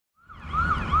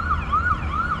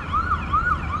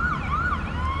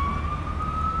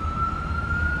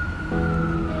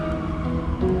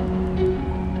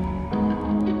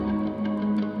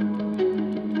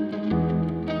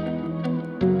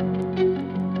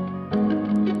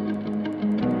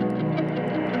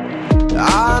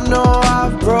I know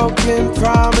I've broken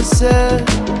promises.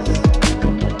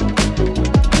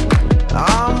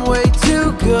 I'm way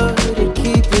too good at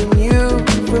keeping you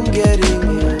from getting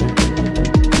in.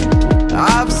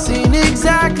 I've seen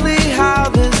exactly how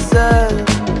this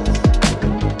ends.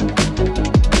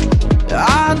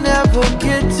 I never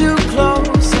get too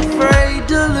close, afraid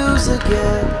to lose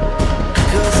again.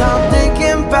 'Cause I'm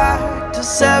thinking back to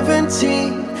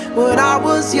 17, when I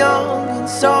was young and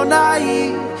so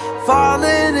naive,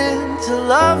 falling into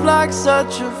love like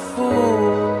such a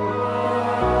fool.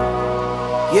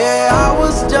 Yeah, I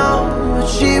was dumb, but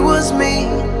she was me.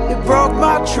 It broke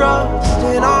my trust,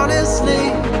 and honestly,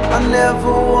 I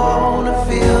never wanna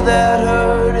feel that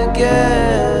hurt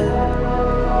again.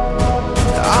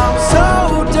 I'm so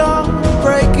done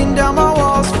breaking down my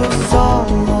walls for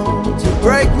someone to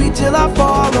break me till I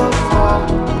fall apart.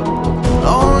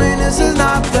 Loneliness is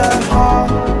not that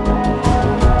hard,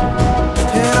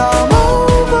 and I'm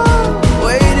over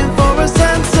waiting for a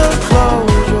sense of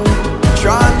closure,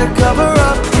 trying to cover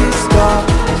up these scars,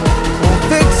 won't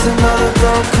fix another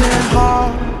broken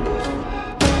heart.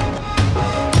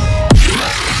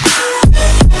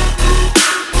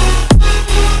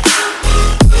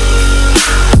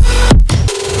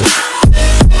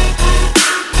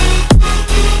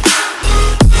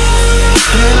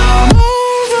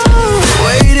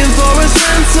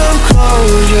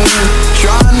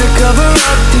 Trying to cover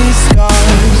up these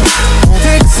scars,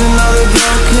 fix another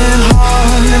broken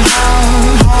heart.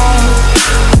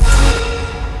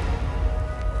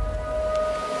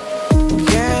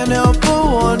 Can't help but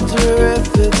wonder if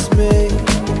it's me.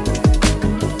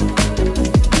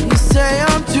 You say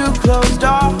I'm too closed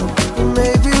off, but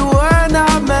maybe we're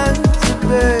not meant to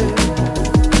be.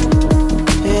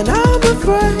 And I'm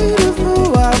afraid of who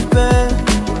I've been.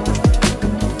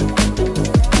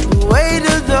 The weight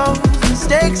of those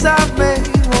mistakes I've made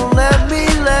won't let me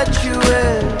let you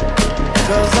in.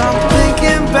 'Cause I'm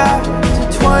thinking back to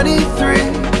 23,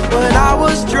 when I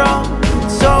was drunk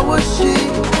and so was she.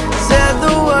 Said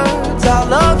the words I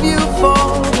love you for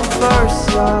the first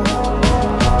time.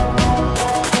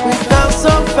 We felt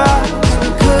so fast we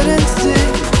couldn't see.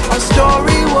 Our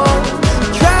story was a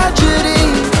tragedy.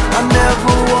 I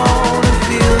never wanna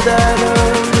feel that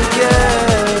hurt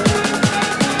again.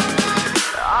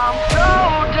 I'm so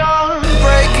done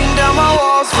breaking down my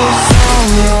walls for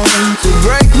someone to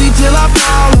break me till I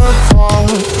fall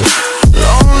apart.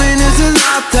 Loneliness is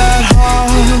not that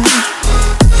hard,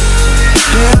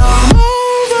 and I'm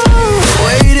over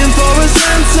waiting for a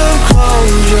sense of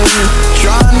closure,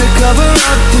 trying to cover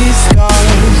up these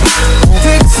scars, won't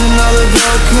fix another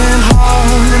broken heart.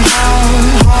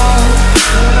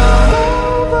 And I'm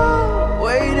over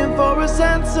waiting for a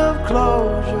sense of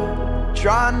closure,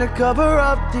 trying to cover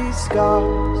up these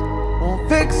scars, won't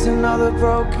fix another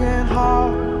broken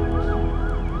heart.